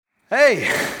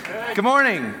Hey, good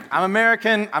morning. I'm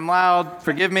American, I'm loud,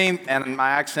 forgive me, and my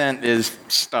accent is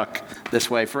stuck this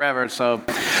way forever. So,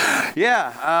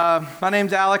 my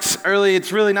name's Alex Early.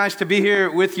 It's really nice to be here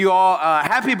with you all.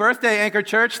 Happy birthday, Anchor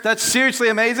Church. That's seriously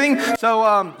amazing.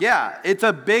 So, it's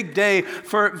a big day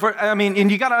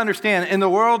and you got to understand, in the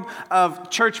world of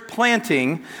church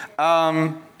planting,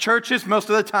 churches most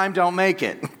of the time don't make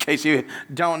it. In case you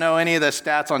don't know any of the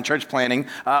stats on church planting,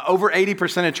 over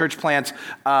 80% of church plants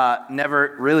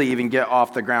never really even get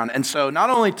off the ground. And so not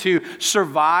only to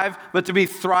survive, but to be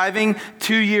thriving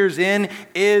 2 years in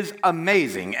is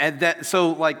amazing. And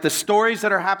the stories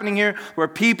that are happening here where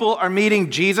people are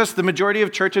meeting Jesus, the majority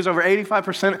of churches, over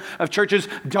 85% of churches,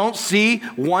 don't see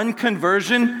one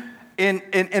conversion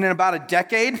in about a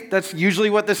decade. That's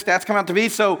usually what the stats come out to be.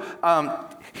 So,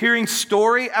 hearing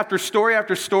story after story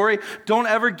after story. Don't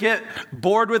ever get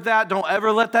bored with that. Don't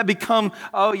ever let that become,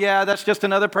 oh yeah, that's just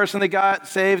another person that got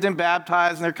saved and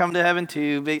baptized and they're coming to heaven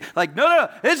too. Like, no.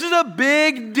 This is a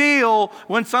big deal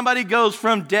when somebody goes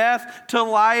from death to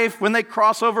life, when they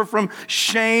cross over from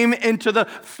shame into the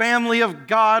family of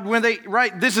God,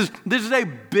 this is a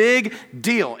big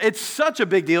deal. It's such a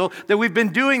big deal that we've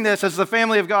been doing this as the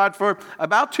family of God for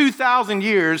about 2,000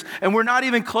 years, and we're not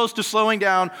even close to slowing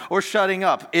down or shutting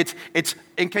up. It's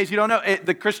in case you don't know,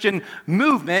 the Christian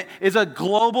movement is a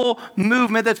global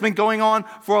movement that's been going on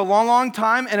for a long, long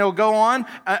time, and it'll go on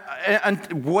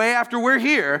and way after we're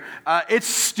here. It's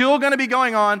still going to be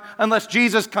going on unless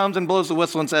Jesus comes and blows the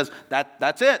whistle and says,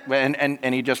 that's it,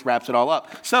 and he just wraps it all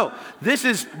up. So this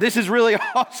is really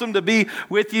awesome to be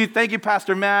with you. Thank you,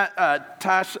 Pastor Matt,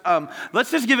 Tash. Let's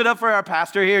just give it up for our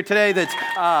pastor here today that's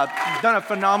done a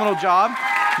phenomenal job.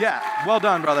 Yeah, well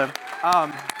done, brother.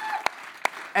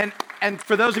 And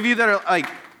for those of you that are like,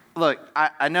 look,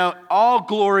 I know all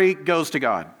glory goes to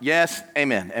God. Yes,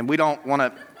 amen. And we don't want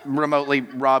to remotely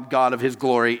rob God of his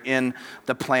glory in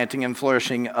the planting and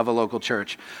flourishing of a local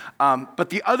church.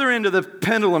 But the other end of the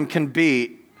pendulum can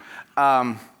be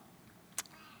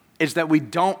is that we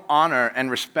don't honor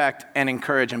and respect and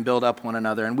encourage and build up one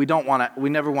another. And we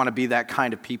never want to be that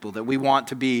kind of people, that we want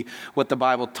to be what the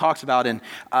Bible talks about in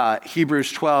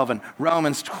Hebrews 12 and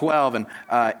Romans 12 and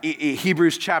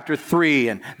Hebrews chapter 3,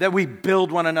 and that we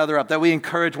build one another up, that we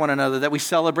encourage one another, that we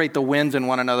celebrate the wins in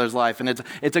one another's life. And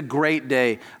it's a great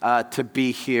day to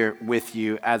be here with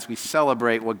you as we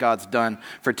celebrate what God's done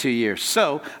for 2 years.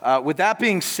 So with that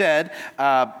being said,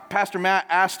 Pastor Matt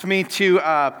asked me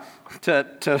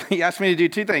he asked me to do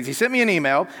two things. He sent me an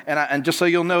email, and just so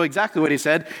you'll know exactly what he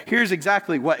said, here's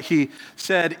exactly what he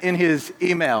said in his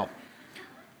email.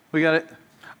 We got it.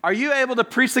 Are you able to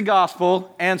preach the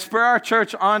gospel and spur our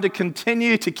church on to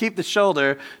continue to keep the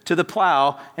shoulder to the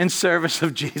plow in service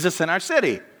of Jesus in our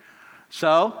city?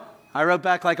 So I wrote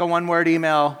back like a one-word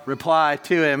email reply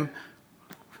to him.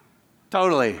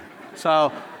 Totally.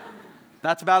 So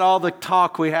that's about all the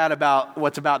talk we had about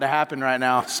what's about to happen right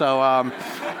now. So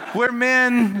we're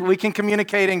men. We can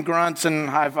communicate in grunts and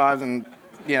high fives and,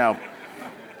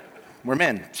 we're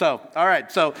men. So, all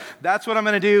right. So that's what I'm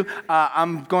going to do.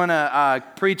 I'm going to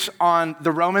preach on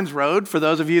the Romans Road. For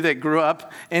those of you that grew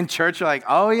up in church, you're like,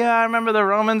 oh, yeah, I remember the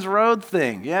Romans Road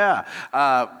thing. Yeah.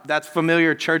 That's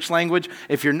familiar church language.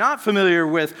 If you're not familiar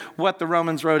with what the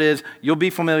Romans Road is, you'll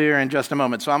be familiar in just a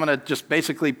moment. So I'm going to just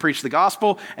basically preach the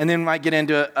gospel, and then might get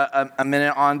into a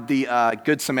minute on the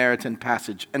Good Samaritan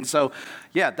passage. And so,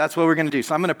 that's what we're going to do.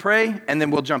 So I'm going to pray, and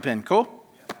then we'll jump in. Cool?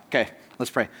 Okay,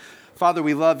 let's pray. Father,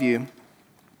 we love you,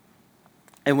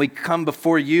 and we come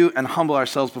before you and humble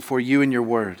ourselves before you and your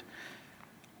word.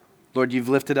 Lord, you've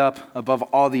lifted up above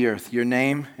all the earth your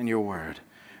name and your word.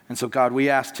 And so, God, we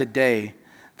ask today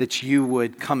that you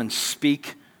would come and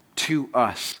speak to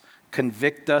us,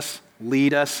 convict us,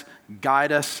 lead us,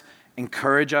 guide us,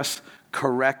 encourage us,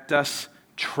 correct us,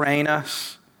 train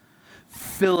us,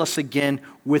 fill us again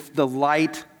with the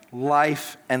light,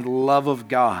 life, and love of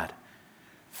God.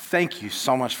 Thank you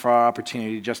so much for our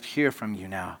opportunity to just hear from you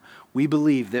now. We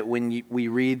believe that when we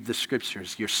read the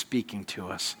scriptures, you're speaking to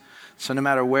us. So no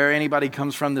matter where anybody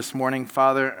comes from this morning,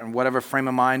 Father, and whatever frame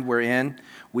of mind we're in,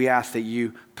 we ask that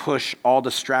you push all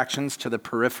distractions to the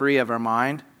periphery of our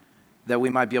mind, that we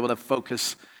might be able to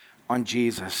focus on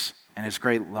Jesus and his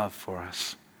great love for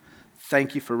us.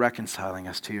 Thank you for reconciling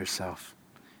us to yourself.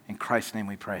 In Christ's name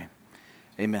we pray.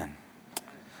 Amen.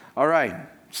 All right,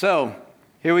 so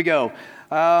here we go.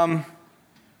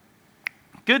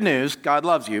 Good good news, God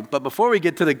loves you. But before we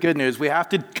get to the good news, we have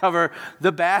to cover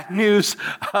the bad news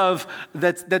of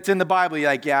that's in the Bible. You're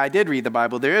like, yeah, I did read the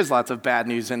Bible. There is lots of bad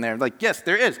news in there. Like, yes,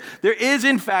 there is. There is,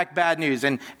 in fact, bad news.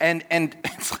 And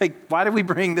it's like, why did we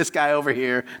bring this guy over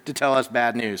here to tell us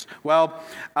bad news? Well,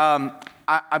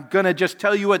 I'm going to just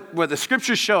tell you what the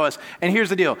scriptures show us. And here's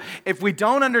the deal. If we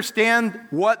don't understand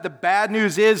what the bad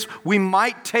news is, we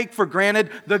might take for granted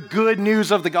the good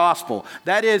news of the gospel.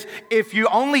 That is, if you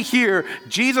only hear,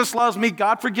 Jesus loves me,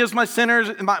 God forgives my sinners,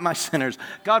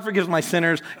 God forgives my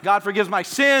sinners, God forgives my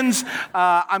sins,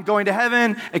 I'm going to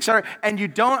heaven, etc., and you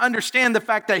don't understand the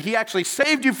fact that he actually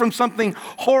saved you from something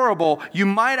horrible, you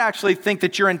might actually think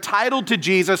that you're entitled to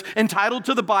Jesus, entitled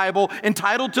to the Bible,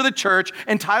 entitled to the church,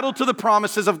 entitled to the promises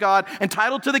of God,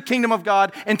 entitled to the kingdom of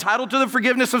God, entitled to the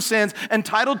forgiveness of sins,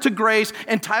 entitled to grace,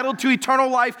 entitled to eternal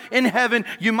life in heaven.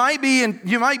 You might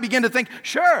begin to think,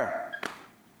 sure.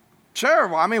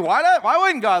 Well, I mean, why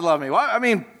wouldn't God love me?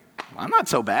 I'm not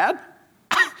so bad.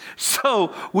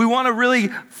 So we want to really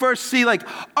first see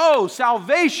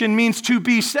salvation means to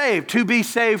be saved. To be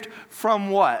saved from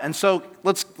what? And so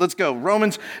let's go.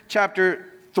 Romans chapter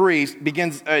 3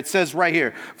 begins, it says right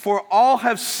here, for all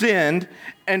have sinned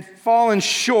and fallen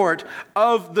short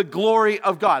of the glory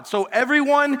of God. So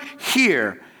everyone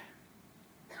here,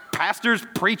 pastors,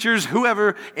 preachers,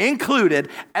 whoever included,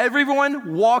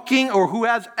 everyone walking or who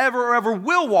has ever or ever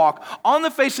will walk on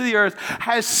the face of the earth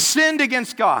has sinned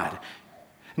against God.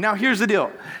 Now here's the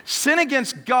deal. Sin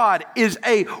against God is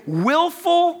a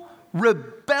willful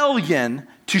rebellion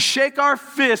to shake our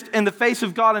fist in the face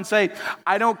of God and say,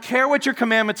 I don't care what your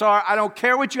commandments are. I don't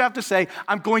care what you have to say.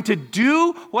 I'm going to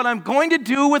do what I'm going to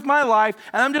do with my life,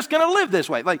 and I'm just going to live this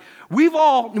way. Like we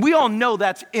all know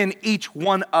that's in each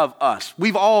one of us.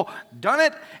 We've all done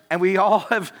it, and we all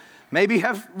have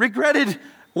regretted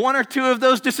one or two of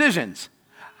those decisions.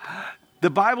 The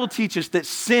Bible teaches that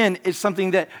sin is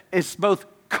something that is both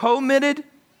committed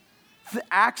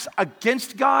acts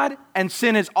against God, and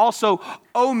sin is also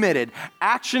omitted.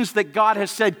 Actions that God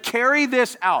has said, carry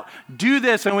this out, do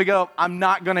this, and we go, I'm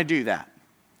not going to do that.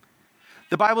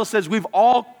 The Bible says we've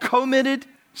all committed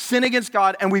sin against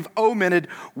God, and we've omitted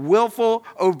willful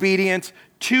obedience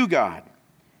to God.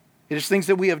 It is things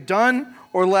that we have done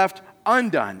or left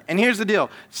undone. And here's the deal.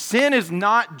 Sin is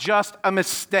not just a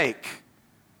mistake.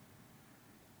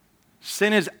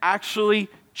 Sin is actually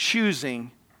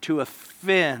choosing to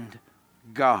offend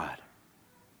God.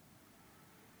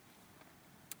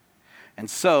 And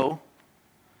so,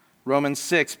 Romans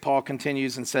 6, Paul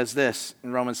continues and says this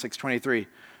in Romans 6:23,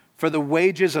 for the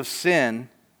wages of sin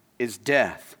is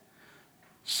death.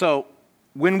 So,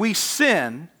 when we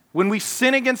sin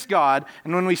against God,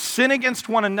 and when we sin against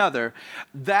one another,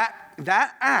 that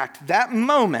act, that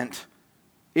moment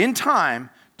in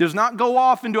time does not go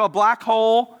off into a black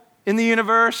hole in the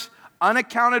universe,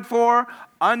 unaccounted for,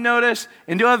 unnoticed,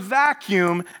 into a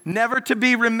vacuum, never to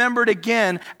be remembered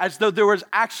again, as though there was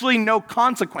actually no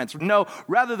consequence. No,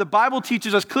 rather the Bible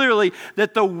teaches us clearly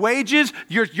that the wages,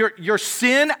 your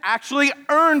sin actually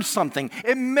earned something.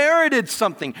 It merited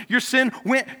something. Your sin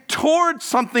went towards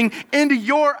something into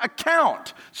your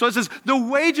account. So it says the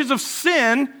wages of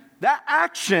sin, that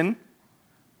action,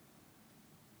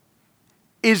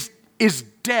 is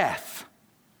death.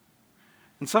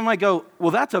 And some might go,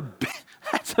 well, that's a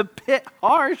bit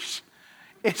harsh.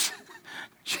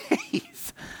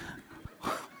 Jeez.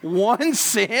 One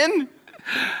sin?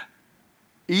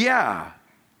 Yeah,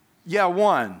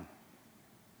 one.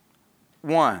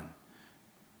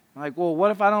 Like, well,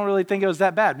 what if I don't really think it was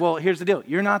that bad? Well, here's the deal.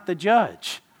 You're not the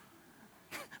judge.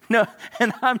 No,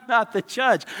 and I'm not the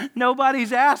judge.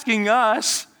 Nobody's asking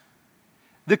us.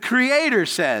 The Creator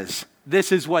says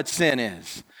this is what sin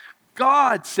is.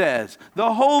 God says,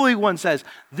 the Holy One says,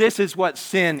 this is what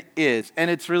sin is,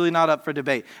 and it's really not up for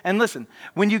debate. And listen,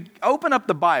 when you open up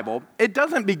the Bible, it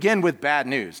doesn't begin with bad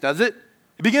news, does it?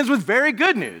 It begins with very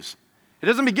good news. It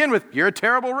doesn't begin with, you're a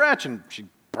terrible wretch and you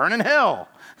burn in hell.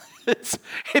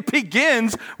 It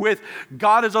begins with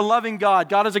God is a loving God.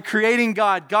 God is a creating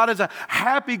God. God is a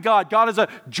happy God. God is a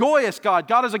joyous God.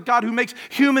 God is a God who makes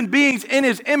human beings in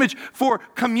his image for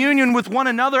communion with one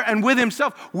another and with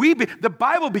himself. The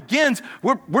Bible begins,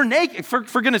 we're naked, for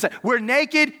goodness sake, we're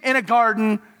naked in a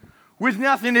garden with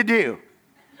nothing to do.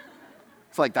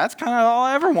 It's like, that's kind of all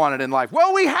I ever wanted in life.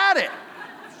 Well, we had it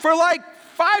for like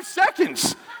 5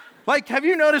 seconds. Like, have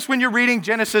you noticed when you're reading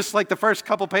Genesis, like the first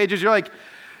couple pages, you're like,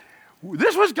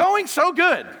 this was going so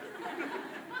good.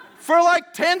 For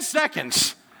like 10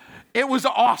 seconds, it was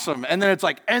awesome. And then it's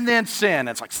like, and then sin.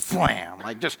 It's like, slam,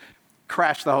 like just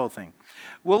crash the whole thing.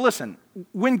 Well, listen,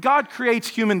 when God creates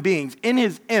human beings in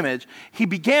his image, he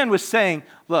began with saying,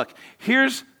 look,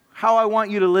 here's how I want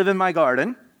you to live in my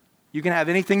garden. You can have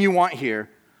anything you want here.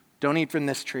 Don't eat from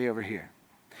this tree over here.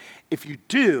 If you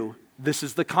do, this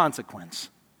is the consequence.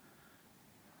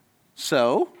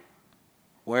 So,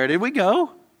 where did we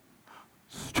go?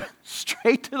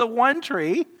 Straight to the one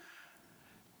tree.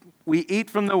 We eat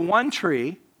from the one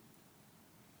tree.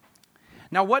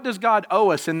 Now, what does God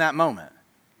owe us in that moment?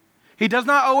 He does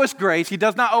not owe us grace. He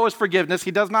does not owe us forgiveness.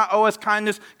 He does not owe us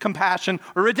kindness, compassion,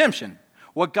 or redemption.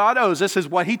 What God owes us is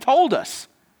what he told us.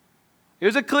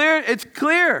 It's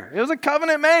clear. It was a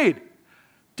covenant made.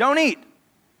 Don't eat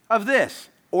of this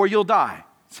or you'll die.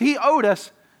 So he owed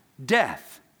us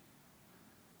death.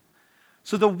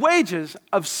 So the wages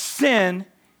of sin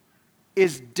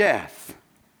is death.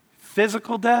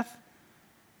 Physical death,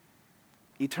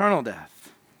 eternal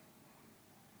death.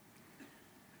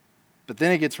 But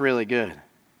then it gets really good.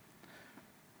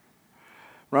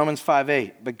 Romans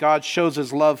 5:8, but God shows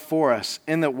his love for us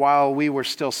in that while we were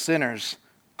still sinners,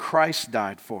 Christ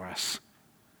died for us.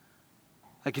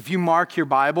 Like if you mark your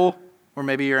Bible, or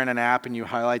maybe you're in an app and you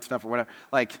highlight stuff or whatever,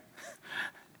 like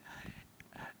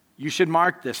you should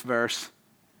mark this verse,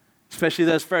 especially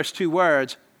those first two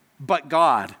words, but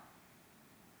God.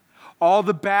 All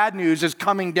the bad news is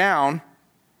coming down,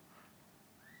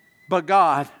 but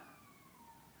God.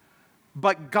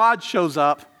 But God shows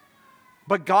up.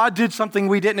 But God did something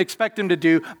we didn't expect him to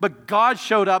do. But God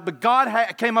showed up. But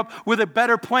God came up with a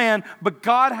better plan. But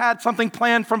God had something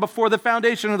planned from before the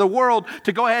foundation of the world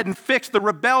to go ahead and fix the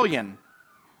rebellion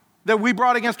that we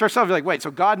brought against ourselves. You're like, wait,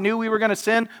 so God knew we were going to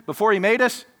sin before he made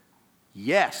us?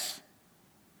 Yes.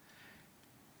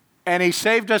 And he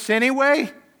saved us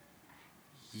anyway?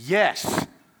 Yes.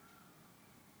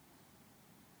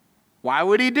 Why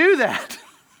would he do that?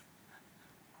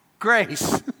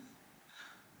 Grace.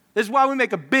 This is why we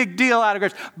make a big deal out of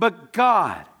grace. But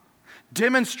God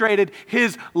demonstrated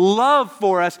his love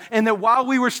for us, and that while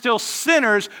we were still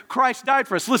sinners, Christ died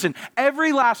for us. Listen,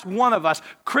 every last one of us,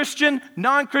 Christian,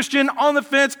 non-Christian, on the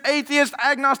fence, atheist,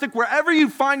 agnostic, wherever you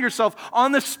find yourself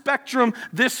on the spectrum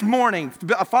this morning,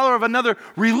 a follower of another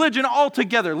religion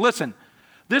altogether, listen,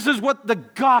 this is what the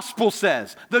gospel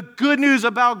says. The good news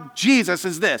about Jesus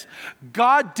is this.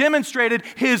 God demonstrated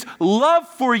his love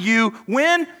for you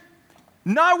when?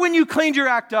 Not when you cleaned your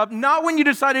act up, not when you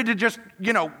decided to just,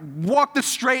 walk the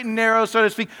straight and narrow, so to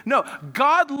speak. No,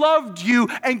 God loved you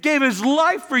and gave his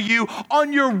life for you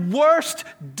on your worst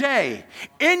day,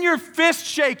 in your fist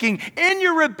shaking, in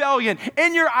your rebellion,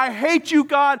 in your I hate you,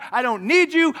 God, I don't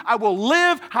need you, I will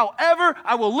live however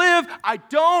I will live, I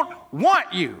don't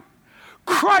want you.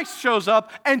 Christ shows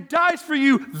up and dies for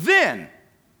you then.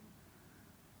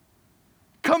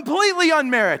 Completely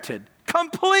unmerited.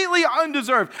 Completely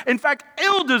undeserved. In fact,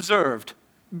 ill-deserved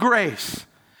grace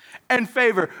and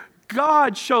favor.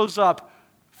 God shows up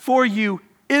for you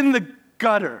in the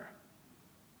gutter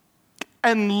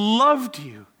and loved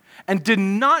you and did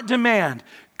not demand,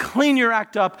 clean your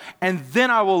act up and then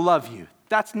I will love you.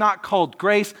 That's not called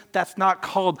grace. That's not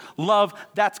called love.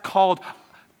 That's called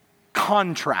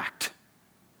contract.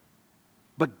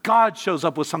 But God shows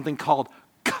up with something called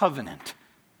covenant.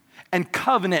 And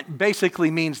covenant basically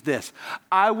means this: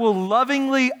 I will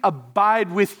lovingly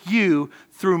abide with you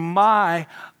through my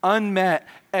unmet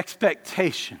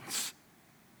expectations.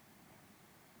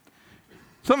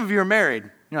 Some of you are married.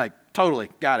 You're like, totally,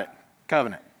 got it,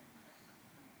 covenant.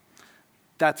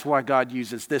 That's why God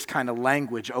uses this kind of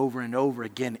language over and over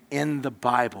again in the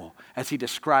Bible as he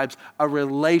describes a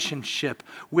relationship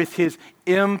with his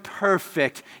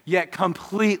imperfect yet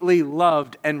completely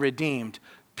loved and redeemed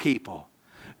people.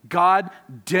 God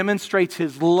demonstrates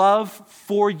his love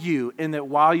for you in that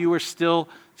while you were still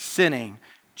sinning,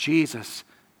 Jesus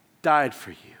died for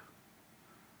you.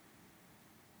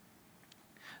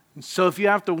 And so if you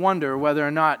have to wonder whether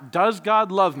or not, does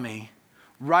God love me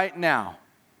right now?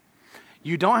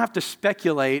 You don't have to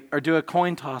speculate or do a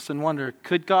coin toss and wonder,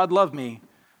 could God love me?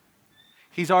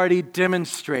 He's already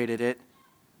demonstrated it.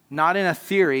 Not in a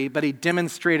theory, but he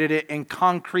demonstrated it in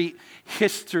concrete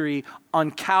history on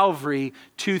Calvary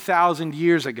 2,000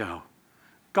 years ago.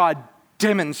 God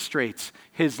demonstrates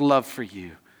his love for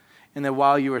you. And that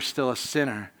while you were still a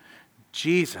sinner,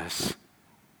 Jesus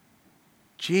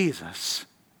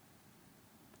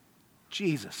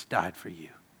died for you.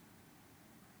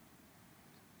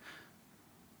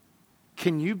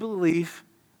 Can you believe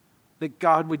that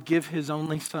God would give his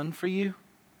only son for you?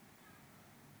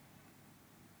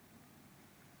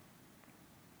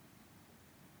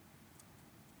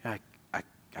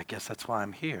 I guess that's why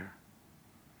I'm here.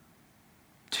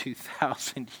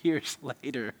 2,000 years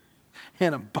later.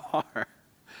 in a bar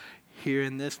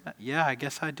hearing this. Yeah, I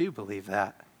guess I do believe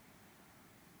that.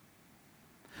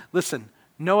 Listen,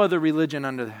 no other religion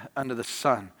under the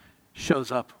sun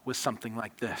shows up with something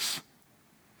like this.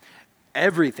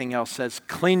 Everything else says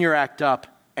clean your act up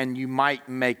and you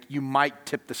might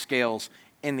tip the scales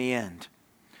in the end.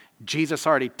 Jesus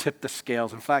already tipped the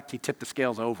scales. In fact, he tipped the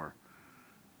scales over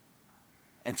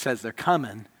and says they're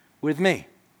coming with me.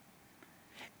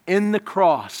 In the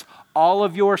cross, all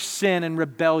of your sin and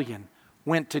rebellion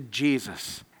went to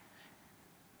Jesus.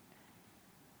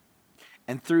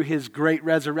 And through his great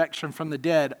resurrection from the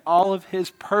dead, all of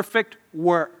his perfect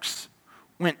works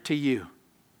went to you.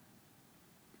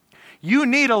 You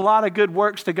need a lot of good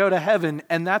works to go to heaven,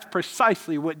 and that's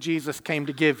precisely what Jesus came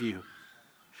to give you.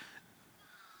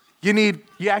 You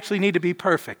actually need to be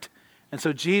perfect. And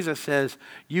so Jesus says,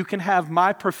 you can have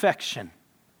my perfection.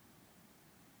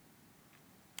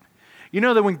 You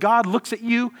know that when God looks at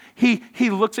you, he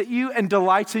looks at you and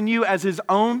delights in you as his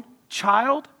own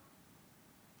child?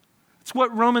 It's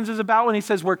what Romans is about when he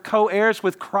says we're co-heirs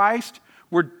with Christ,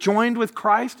 we're joined with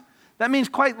Christ. That means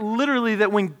quite literally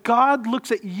that when God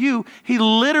looks at you, he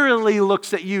literally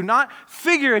looks at you, not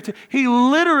figurative. He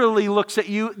literally looks at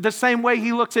you the same way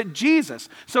he looks at Jesus.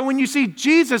 So when you see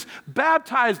Jesus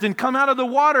baptized and come out of the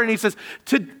water and he says,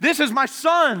 this is my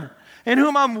son in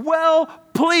whom I'm well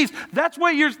pleased. That's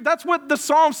what the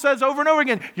Psalm says over and over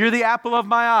again. You're the apple of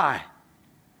my eye.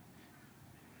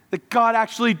 That God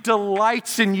actually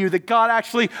delights in you, that God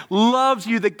actually loves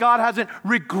you, that God hasn't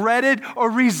regretted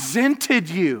or resented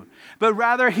you, but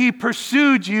rather he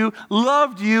pursued you,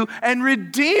 loved you, and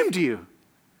redeemed you.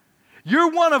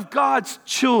 You're one of God's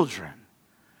children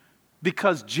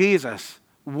because Jesus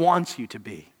wants you to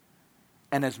be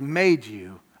and has made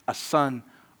you a son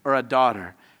or a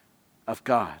daughter of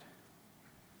God.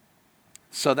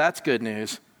 So that's good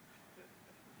news.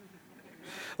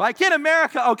 Like in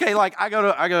America, okay, like I go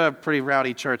to a pretty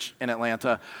rowdy church in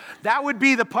Atlanta. That would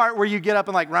be the part where you get up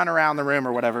and like run around the room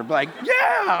or whatever. Like,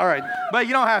 yeah, all right. But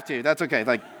you don't have to. That's okay.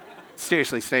 Like,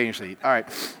 seriously, stay in your seat. All right.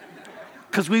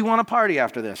 Because we want to party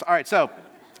after this. All right, so,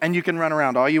 and you can run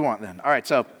around all you want then. All right,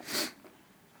 so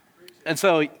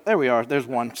there we are. There's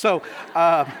one. So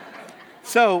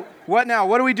what now?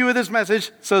 What do we do with this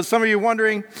message? So some of you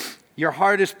wondering, your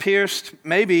heart is pierced.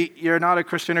 Maybe you're not a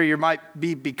Christian or you might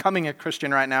be becoming a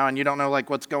Christian right now and you don't know like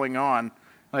what's going on.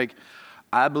 Like,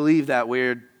 I believe that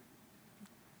weird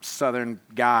Southern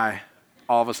guy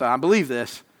all of a sudden. I believe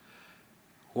this.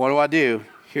 What do I do?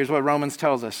 Here's what Romans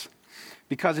tells us.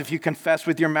 Because if you confess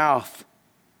with your mouth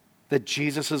that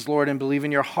Jesus is Lord and believe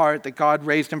in your heart that God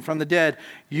raised him from the dead,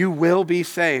 you will be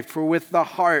saved. For with the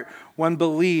heart one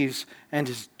believes and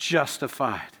is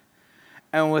justified.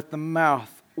 And with the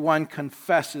mouth one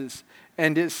confesses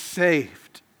and is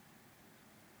saved.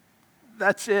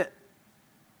 That's it.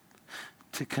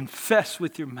 To confess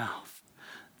with your mouth,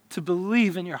 to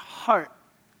believe in your heart,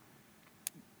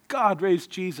 God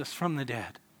raised Jesus from the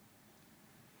dead.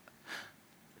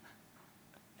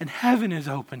 And heaven is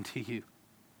open to you.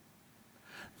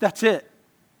 That's it.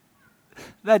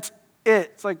 That's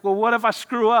it. It's like, well, what if I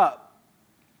screw up?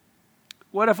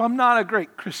 What if I'm not a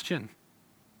great Christian?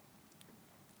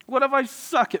 What if I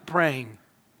suck at praying?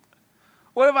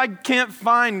 What if I can't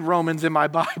find Romans in my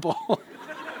Bible?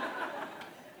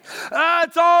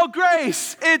 It's all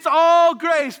grace. It's all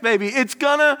grace, baby. It's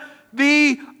gonna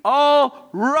be all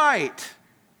right.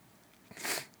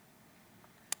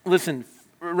 Listen,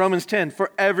 Romans 10,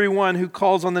 for everyone who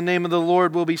calls on the name of the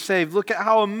Lord will be saved. Look at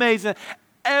how amazing.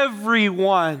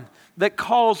 Everyone that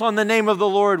calls on the name of the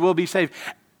Lord will be saved.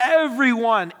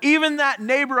 Everyone, even that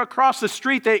neighbor across the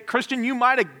street that, Christian, you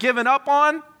might have given up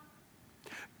on,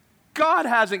 God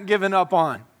hasn't given up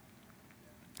on.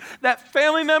 That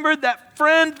family member, that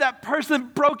friend, that person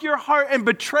that broke your heart and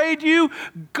betrayed you,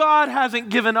 God hasn't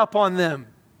given up on them.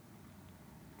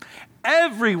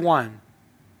 Everyone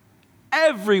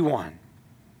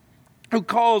who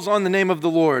calls on the name of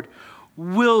the Lord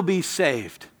will be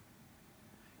saved.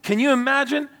 Can you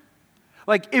imagine?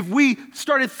 Like if we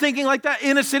started thinking like that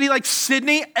in a city like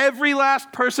Sydney, every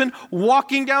last person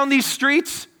walking down these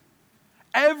streets,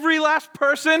 every last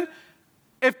person,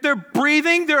 if they're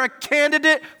breathing, they're a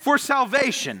candidate for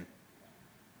salvation.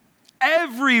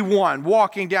 Everyone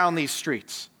walking down these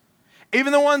streets.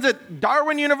 Even the ones at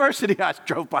Darwin University I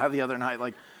drove by the other night,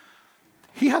 like,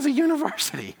 he has a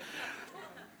university.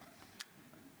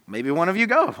 Maybe one of you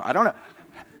go. I don't know.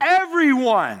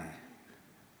 Everyone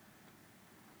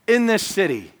in this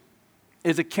city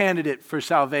is a candidate for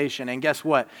salvation. And guess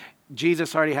what?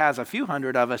 Jesus already has a few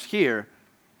hundred of us here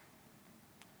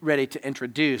ready to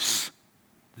introduce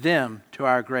them to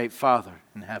our great Father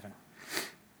in heaven.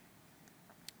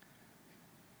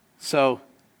 So,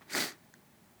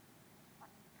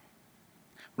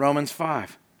 Romans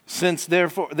 5.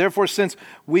 Therefore, since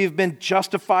we've been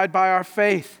justified by our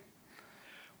faith,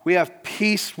 we have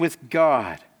peace with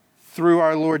God through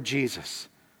our Lord Jesus.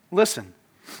 Listen,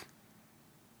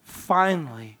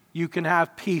 finally, you can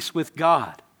have peace with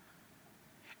God.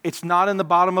 It's not in the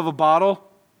bottom of a bottle.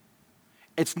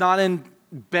 It's not in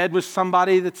bed with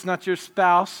somebody that's not your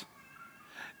spouse.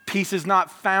 Peace is not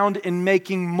found in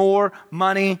making more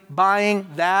money, buying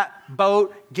that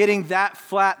boat, getting that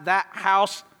flat, that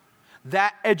house,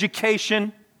 that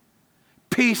education.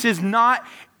 Peace is not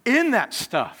in that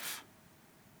stuff.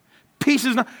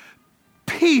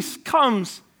 Peace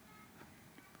comes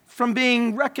from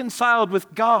being reconciled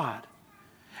with God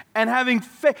and having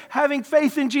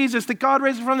faith in Jesus that God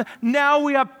raised from the. Now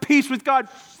we have peace with God.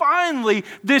 Finally,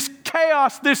 this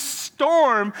chaos, this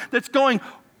storm that's going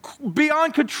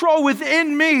beyond control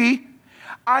within me,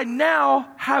 I now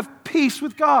have peace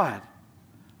with God.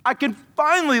 I can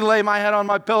finally lay my head on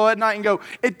my pillow at night and go,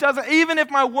 it doesn't, even if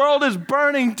my world is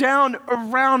burning down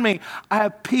around me, I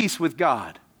have peace with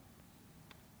God.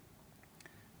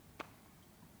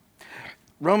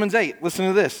 Romans 8, listen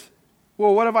to this.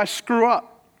 Well, what if I screw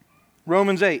up?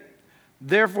 Romans 8,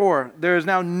 therefore, there is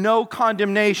now no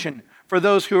condemnation for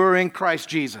those who are in Christ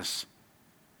Jesus.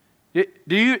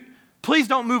 Please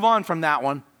don't move on from that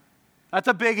one. That's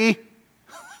a biggie.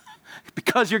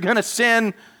 Because you're going to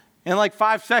sin in like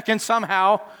 5 seconds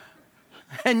somehow.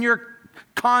 And your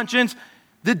conscience,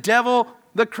 the devil,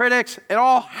 the critics, it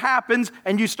all happens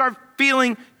and you start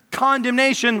feeling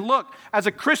condemnation. Look, as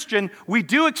a Christian, we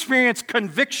do experience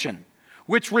conviction,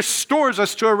 which restores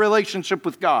us to a relationship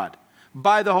with God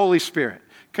by the Holy Spirit.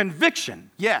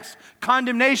 Conviction, yes.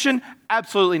 Condemnation,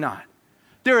 absolutely not.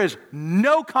 There is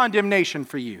no condemnation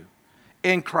for you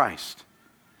in Christ.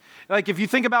 Like if you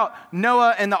think about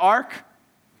Noah and the ark,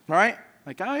 right?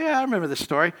 Like, oh yeah, I remember this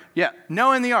story. Yeah,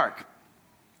 Noah and the ark.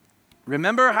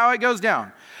 Remember how it goes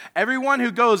down. Everyone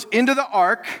who goes into the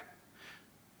ark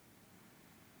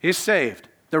is saved.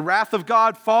 The wrath of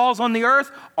God falls on the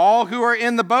earth. All who are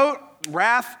in the boat,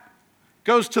 wrath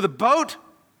goes to the boat.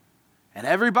 And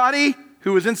everybody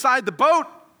who is inside the boat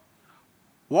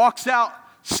walks out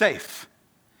safe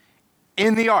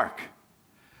in the ark.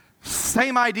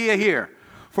 Same idea here.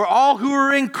 For all who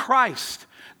are in Christ,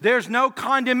 there's no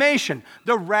condemnation.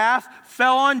 The wrath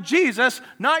fell on Jesus,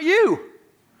 not you.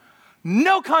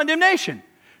 No condemnation.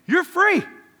 You're free.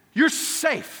 You're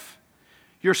safe.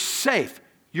 You're safe.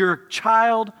 You're a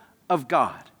child of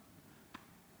God.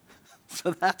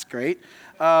 So that's great.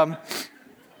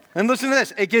 And listen to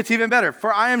this. It gets even better.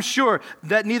 For I am sure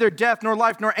that neither death, nor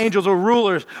life, nor angels, or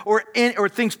rulers, or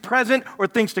things present, or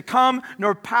things to come,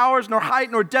 nor powers, nor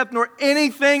height, nor depth, nor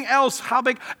anything else, how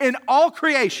big, in all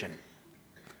creation,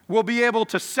 will be able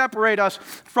to separate us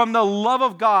from the love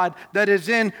of God that is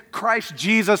in Christ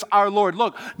Jesus our Lord.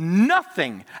 Look,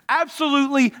 nothing,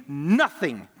 absolutely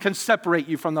nothing can separate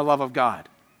you from the love of God.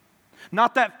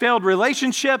 Not that failed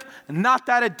relationship, not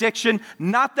that addiction,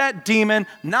 not that demon,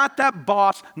 not that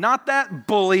boss, not that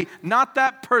bully, not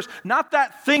that person, not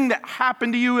that thing that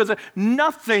happened to you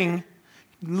nothing.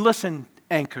 Listen,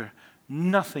 Anchor,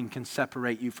 nothing can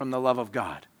separate you from the love of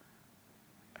God.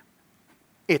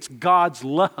 It's God's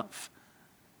love.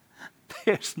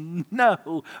 There's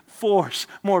no force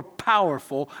more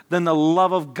powerful than the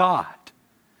love of God.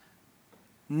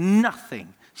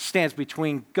 Nothing stands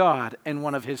between God and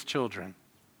one of his children.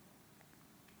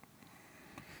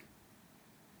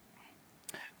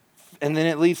 And then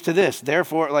it leads to this.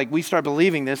 Therefore, like we start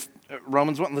believing this,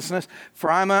 Romans 1, listen to this. For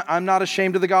I'm not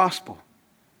ashamed of the gospel.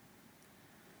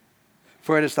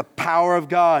 For it is the power of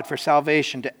God for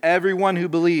salvation to everyone who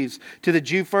believes, to the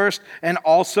Jew first and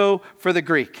also for the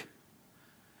Greek.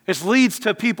 This leads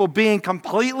to people being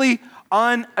completely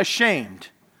unashamed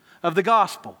of the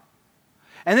gospel.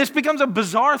 And this becomes a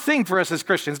bizarre thing for us as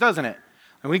Christians, doesn't it?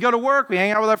 When we go to work, we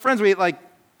hang out with our friends, we're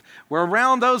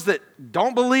around those that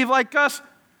don't believe like us,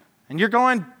 and you're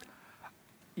going,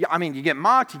 you get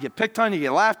mocked, you get picked on, you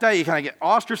get laughed at, you kind of get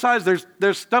ostracized.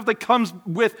 There's stuff that comes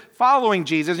with following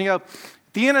Jesus, and you go,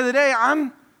 at the end of the day,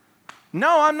 I'm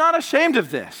not ashamed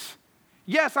of this.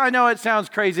 Yes, I know it sounds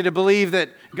crazy to believe that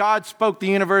God spoke the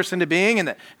universe into being and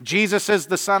that Jesus is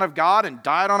the Son of God and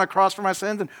died on a cross for my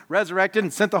sins and resurrected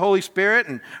and sent the Holy Spirit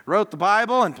and wrote the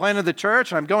Bible and planted the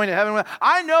church and I'm going to heaven.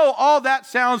 I know all that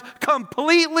sounds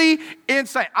completely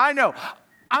insane. I know.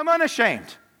 I'm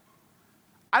unashamed.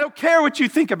 I don't care what you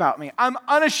think about me. I'm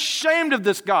unashamed of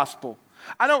this gospel.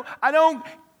 I don't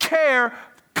care.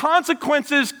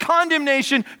 Consequences,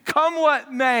 condemnation, come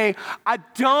what may. I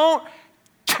don't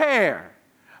care.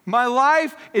 My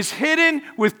life is hidden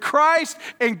with Christ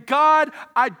in God.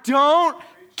 I don't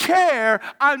care.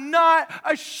 I'm not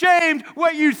ashamed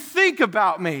what you think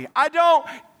about me. I don't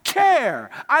care.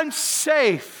 I'm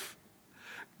safe.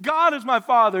 God is my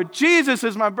Father. Jesus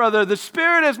is my brother. The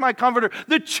Spirit is my comforter.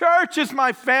 The church is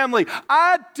my family.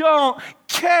 I don't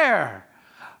care.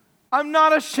 I'm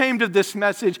not ashamed of this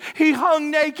message. He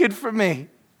hung naked for me.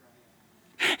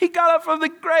 He got up from the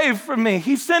grave for me.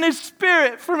 He sent His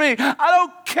Spirit for me. I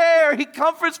don't care. He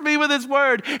comforts me with His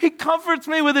word. He comforts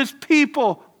me with His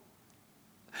people.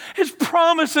 His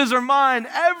promises are mine.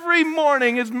 Every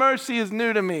morning His mercy is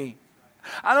new to me.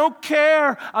 I don't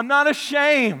care. I'm not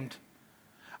ashamed.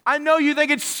 I know you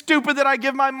think it's stupid that I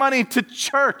give my money to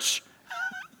church.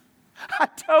 I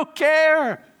don't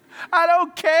care. I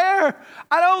don't care.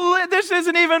 This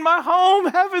isn't even my home.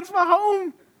 Heaven's my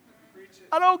home.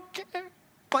 I don't care.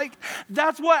 Like,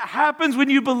 that's what happens when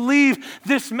you believe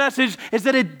this message, is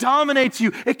that it dominates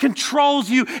you, it controls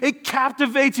you, it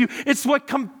captivates you. It's what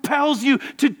compels you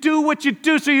to do what you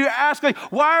do. So you ask, like,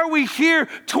 why are we here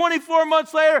 24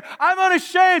 months later? I'm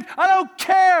unashamed. I don't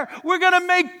care. We're going to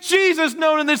make Jesus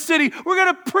known in this city. We're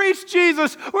going to preach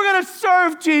Jesus. We're going to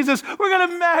serve Jesus. We're going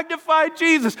to magnify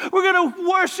Jesus. We're going to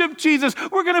worship Jesus.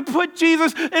 We're going to put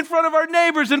Jesus in front of our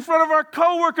neighbors, in front of our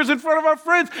coworkers, in front of our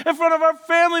friends, in front of our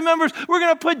family members. We're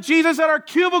going to put Jesus at our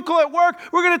cubicle at work.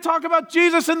 We're going to talk about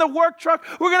Jesus in the work truck.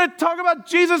 We're going to talk about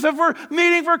Jesus if we're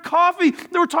meeting for coffee.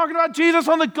 We're talking about Jesus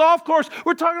on the golf course.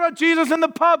 We're talking about Jesus in the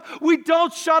pub. We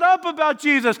don't shut up about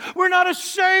Jesus. We're not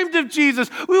ashamed of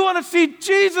Jesus. We want to see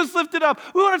Jesus lifted up.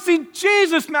 We want to see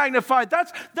Jesus magnified.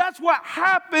 That's what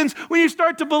happens when you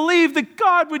start to believe that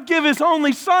God would give His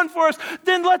only Son for us.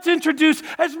 Then let's introduce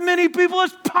as many people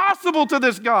as possible to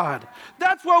this God.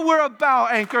 That's what we're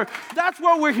about, Anchor. That's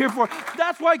what we're here for.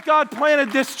 That's why God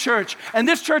planted this church. And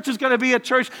this church is going to be a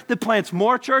church that plants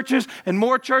more churches and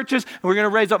more churches. And we're going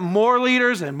to raise up more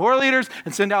leaders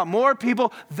and send out more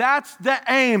people. That's the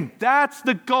aim. That's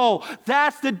the goal.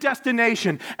 That's the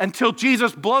destination until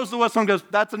Jesus blows the whistle and goes,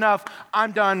 that's enough.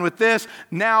 I'm done with this.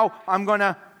 Now I'm going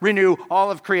to renew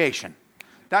all of creation.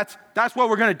 That's what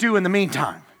we're going to do in the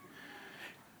meantime.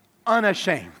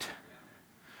 Unashamed.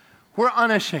 We're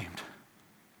unashamed.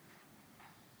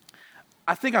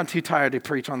 I think I'm too tired to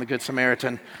preach on the Good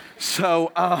Samaritan.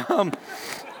 So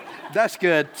that's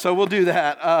good. So we'll do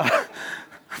that.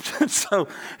 So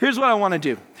here's what I want to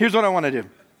do.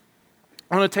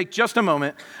 I want to take just a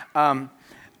moment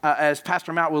as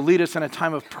Pastor Matt will lead us in a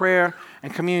time of prayer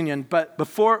and communion. But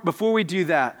before we do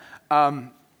that,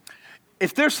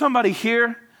 if there's somebody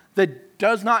here that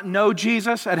does not know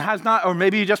Jesus and has not, or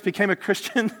maybe you just became a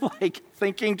Christian, like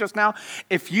thinking just now,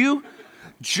 if you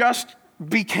just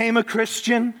became a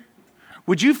Christian,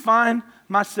 would you find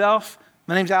myself,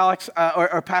 my name's Alex,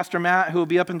 or Pastor Matt, who will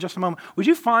be up in just a moment, would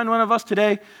you find one of us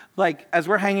today, like as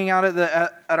we're hanging out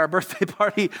at our birthday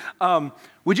party,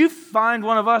 would you find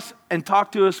one of us and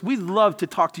talk to us? We'd love to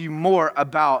talk to you more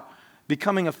about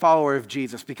becoming a follower of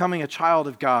Jesus, becoming a child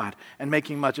of God, and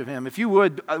making much of Him. If you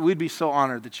would, we'd be so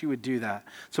honored that you would do that.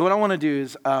 So what I want to do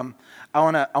is I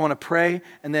want to pray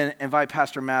and then invite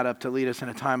Pastor Matt up to lead us in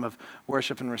a time of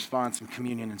worship and response and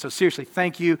communion. And so seriously,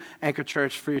 thank you, Anchor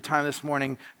Church, for your time this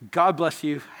morning. God bless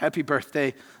you. Happy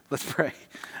birthday. Let's pray.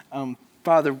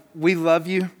 Father, we love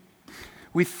you.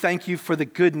 We thank you for the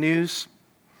good news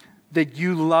that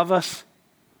you love us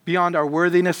beyond our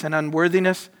worthiness and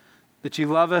unworthiness, that you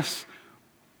love us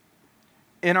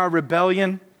in our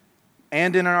rebellion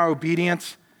and in our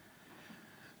obedience,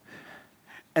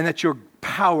 and that your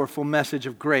powerful message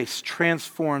of grace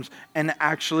transforms and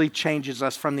actually changes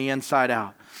us from the inside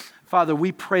out. Father,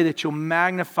 we pray that you'll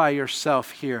magnify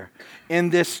yourself here in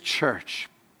this church.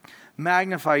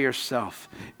 Magnify yourself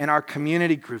in our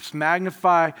community groups.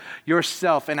 Magnify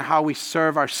yourself in how we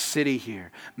serve our city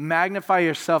here. Magnify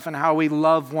yourself in how we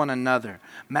love one another.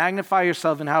 Magnify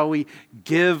yourself in how we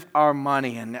give our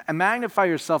money. And magnify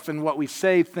yourself in what we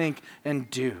say, think, and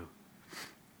do.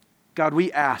 God,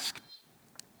 we ask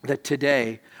that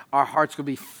today our hearts will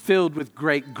be filled with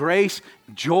great grace,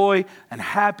 joy, and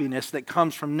happiness that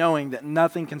comes from knowing that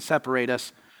nothing can separate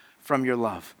us from your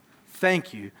love.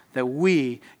 Thank you that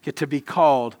we get to be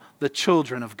called the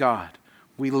children of God.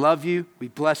 We love you, we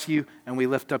bless you, and we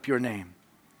lift up your name.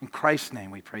 In Christ's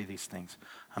name we pray these things.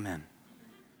 Amen.